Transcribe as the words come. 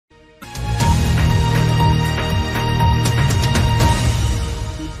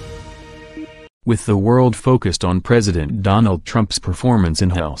With the world focused on President Donald Trump's performance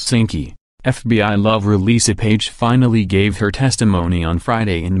in Helsinki, FBI Lover Lisa Page finally gave her testimony on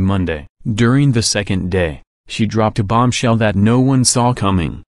Friday and Monday. During the second day, she dropped a bombshell that no one saw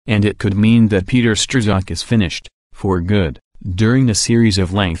coming, and it could mean that Peter Strzok is finished, for good. During a series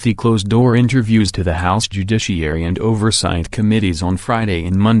of lengthy closed-door interviews to the House Judiciary and Oversight committees on Friday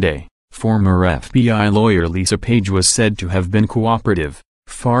and Monday, former FBI lawyer Lisa Page was said to have been cooperative,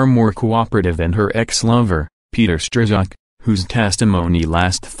 far more cooperative than her ex-lover, Peter Strzok, whose testimony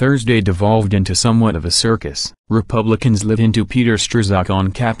last Thursday devolved into somewhat of a circus. Republicans lit into Peter Strzok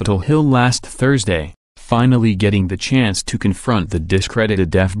on Capitol Hill last Thursday, finally getting the chance to confront the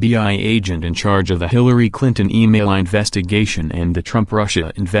discredited FBI agent in charge of the Hillary Clinton email investigation and the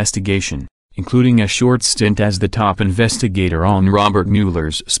Trump-Russia investigation, including a short stint as the top investigator on Robert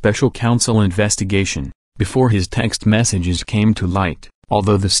Mueller's special counsel investigation, before his text messages came to light.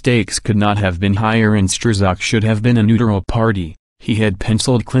 Although the stakes could not have been higher and Strzok should have been a neutral party, he had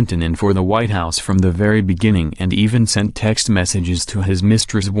penciled Clinton in for the White House from the very beginning and even sent text messages to his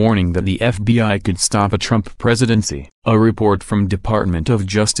mistress warning that the FBI could stop a Trump presidency. A report from Department of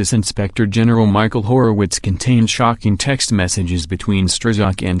Justice Inspector General Michael Horowitz contained shocking text messages between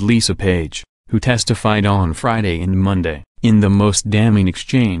Strzok and Lisa Page, who testified on Friday and Monday. In the most damning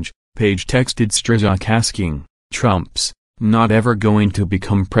exchange, Page texted Strzok asking, "Trump's not ever going to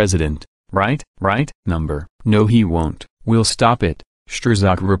become president, right? Number, no he won't, we'll stop it,"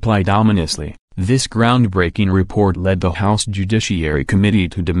 Strzok replied ominously. This groundbreaking report led the House Judiciary Committee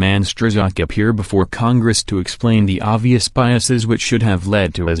to demand Strzok appear before Congress to explain the obvious biases which should have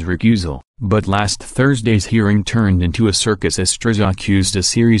led to his recusal. But last Thursday's hearing turned into a circus as Strzok used a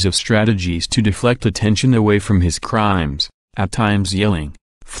series of strategies to deflect attention away from his crimes, at times yelling,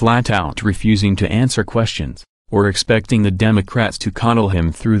 flat out refusing to answer questions, or expecting the Democrats to coddle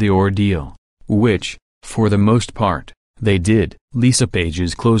him through the ordeal, which, for the most part, they did. Lisa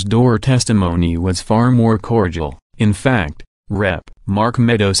Page's closed-door testimony was far more cordial. In fact, Rep. Mark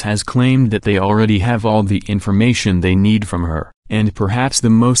Meadows has claimed that they already have all the information they need from her, and perhaps the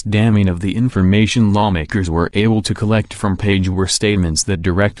most damning of the information lawmakers were able to collect from Page were statements that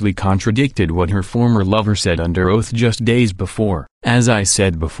directly contradicted what her former lover said under oath just days before. As I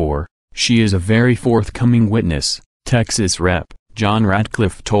said before, she is a very forthcoming witness, Texas Rep. John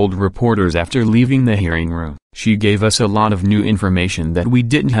Ratcliffe told reporters after leaving the hearing room. She gave us a lot of new information that we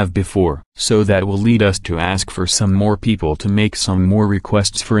didn't have before. So that will lead us to ask for some more people to make some more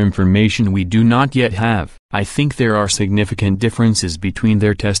requests for information we do not yet have. I think there are significant differences between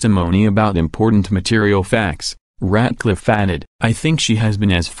their testimony about important material facts, Ratcliffe added. I think she has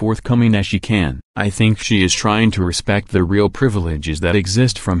been as forthcoming as she can. I think she is trying to respect the real privileges that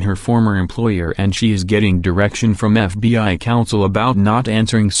exist from her former employer, and she is getting direction from FBI counsel about not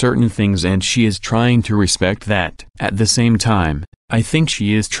answering certain things, and she is trying to respect that. At the same time, I think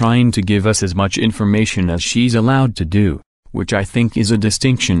she is trying to give us as much information as she's allowed to do, which I think is a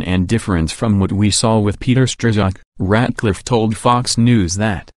distinction and difference from what we saw with Peter Strzok. Ratcliffe told Fox News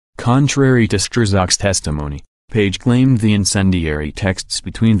that, contrary to Strzok's testimony, Page claimed the incendiary texts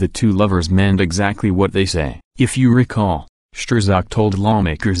between the two lovers meant exactly what they say. If you recall, Strzok told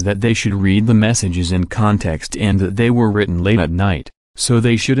lawmakers that they should read the messages in context and that they were written late at night, so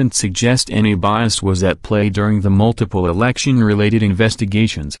they shouldn't suggest any bias was at play during the multiple election-related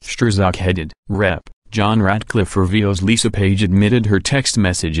investigations. Strzok headed. Rep. John Ratcliffe reveals Lisa Page admitted her text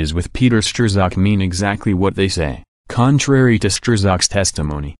messages with Peter Strzok mean exactly what they say. Contrary to Strzok's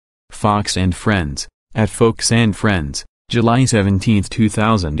testimony, Fox and Friends, at Fox and Friends, July 17,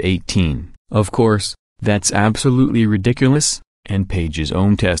 2018. Of course, that's absolutely ridiculous, and Page's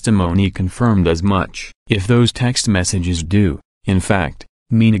own testimony confirmed as much. If those text messages do, in fact,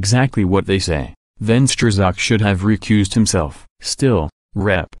 mean exactly what they say, then Strzok should have recused himself. Still,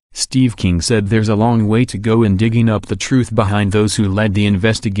 Rep. Steve King said there's a long way to go in digging up the truth behind those who led the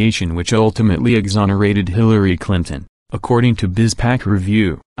investigation which ultimately exonerated Hillary Clinton. According to BizPac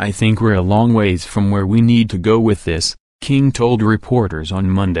Review, I think we're a long ways from where we need to go with this, King told reporters on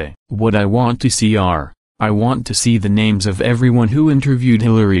Monday. What I want to see I want to see the names of everyone who interviewed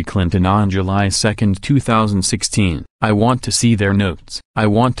Hillary Clinton on July 2, 2016. I want to see their notes. I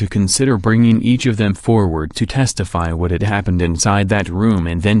want to consider bringing each of them forward to testify what had happened inside that room,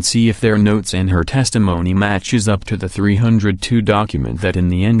 and then see if their notes and her testimony matches up to the 302 document that in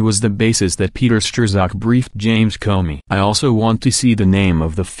the end was the basis that Peter Strzok briefed James Comey. I also want to see the name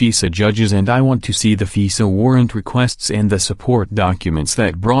of the FISA judges, and I want to see the FISA warrant requests and the support documents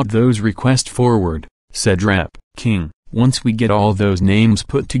that brought those requests forward, said Rep. King. Once we get all those names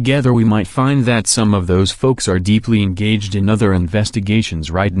put together, we might find that some of those folks are deeply engaged in other investigations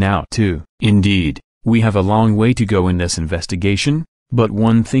right now too. Indeed, we have a long way to go in this investigation, but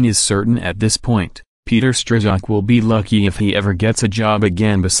one thing is certain at this point: Peter Strzok will be lucky if he ever gets a job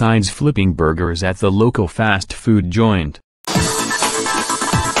again besides flipping burgers at the local fast food joint.